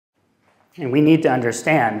And we need to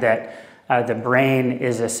understand that the brain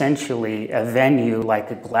is essentially a venue,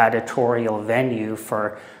 like a gladiatorial venue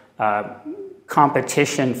for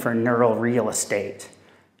competition for neural real estate.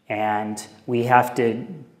 And we have to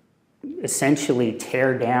essentially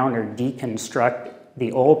tear down or deconstruct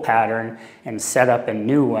the old pattern and set up a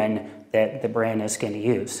new one that the brain is going to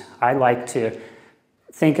use. I like to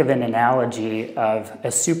think of an analogy of a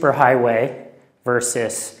superhighway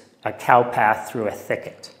versus a cow path through a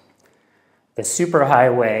thicket. The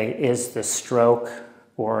superhighway is the stroke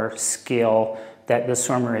or skill that the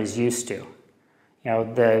swimmer is used to.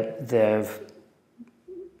 The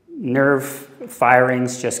nerve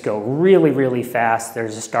firings just go really, really fast.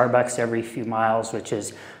 There's a Starbucks every few miles, which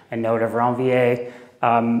is a note of Renvier.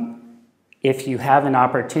 If you have an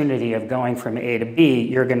opportunity of going from A to B,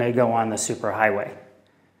 you're going to go on the superhighway.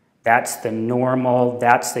 That's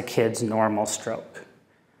the kid's normal stroke.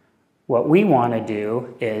 What we want to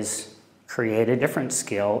do is create a different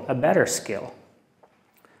skill, a better skill.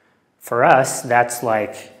 For us, that's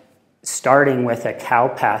like starting with a cow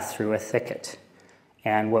path through a thicket.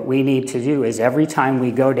 And what we need to do is every time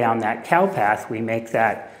we go down that cow path, we make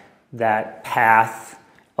that path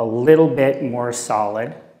a little bit more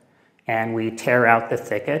solid, and we tear out the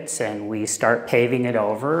thickets and we start paving it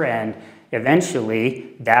over, and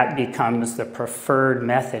eventually that becomes the preferred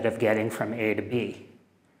method of getting from A to B.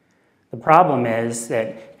 The problem is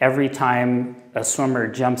that every time a swimmer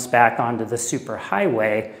jumps back onto the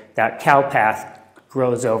superhighway, that cow path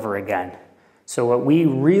grows over again. So what we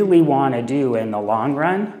really want to do in the long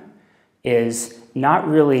run is not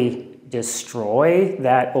really destroy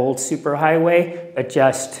that old superhighway, but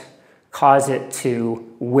just cause it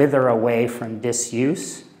to wither away from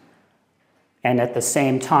disuse. And at the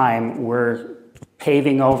same time, we're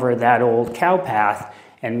paving over that old cow path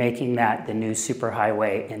and making that the new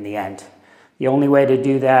superhighway in the end. The only way to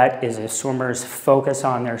do that is if swimmers focus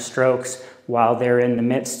on their strokes while they're in the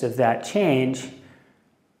midst of that change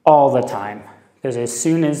all the time. Because as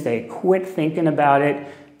soon as they quit thinking about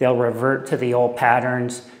it, they'll revert to the old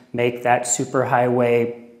patterns, make that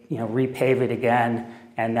superhighway, repave it again,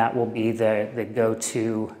 and that will be the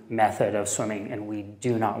go-to method of swimming, and we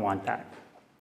do not want that.